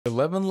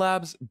11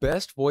 Labs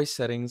Best Voice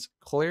Settings,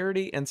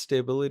 Clarity and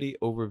Stability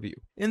Overview.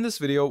 In this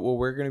video, what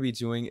we're going to be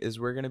doing is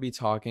we're going to be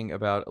talking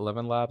about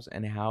 11 Labs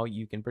and how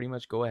you can pretty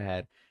much go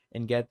ahead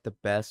and get the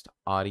best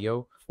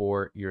audio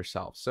for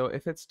yourself. So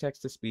if it's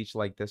text to speech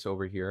like this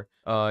over here,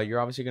 you're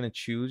obviously going to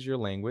choose your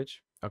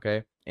language,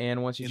 okay?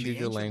 And once you In the choose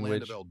your ancient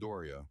land of language,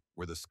 Eldoria,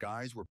 where the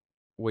skies were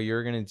what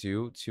you're going to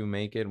do to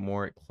make it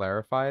more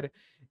clarified in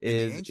the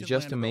is ancient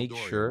just land to of make Eldoria,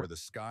 where sure the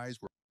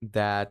skies were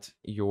that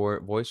your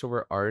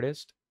voiceover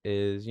artist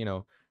is,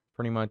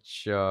 pretty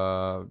much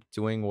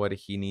doing what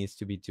he needs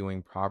to be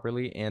doing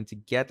properly. And to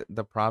get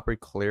the proper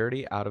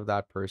clarity out of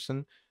that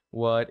person,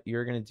 what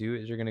you're going to do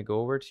is you're going to go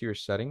over to your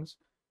settings.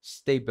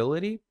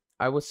 Stability,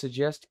 I would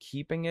suggest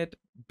keeping it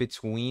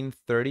between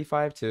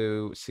 35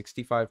 to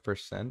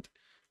 65%.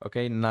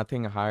 Okay,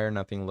 nothing higher,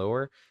 nothing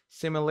lower.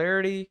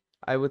 Similarity,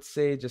 I would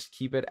say just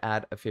keep it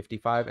at a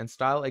 55. And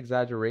style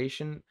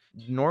exaggeration,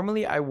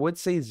 normally I would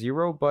say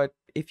 0, but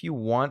if you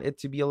want it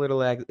to be a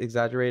little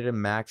exaggerated,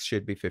 max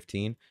should be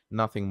 15,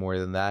 nothing more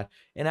than that.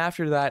 And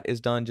after that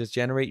is done, just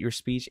generate your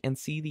speech and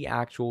see the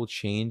actual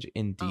change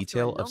in After a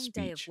detail of long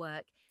day of speech.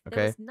 work, there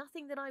Okay, was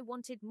nothing that I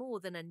wanted more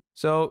than a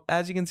so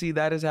as you can see,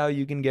 that is how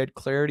you can get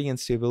clarity and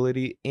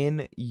stability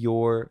in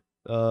your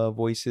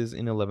voices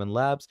in 11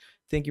 Labs.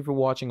 Thank you for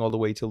watching all the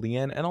way till the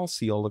end, and I'll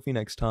see all of you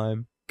next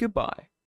time. Goodbye.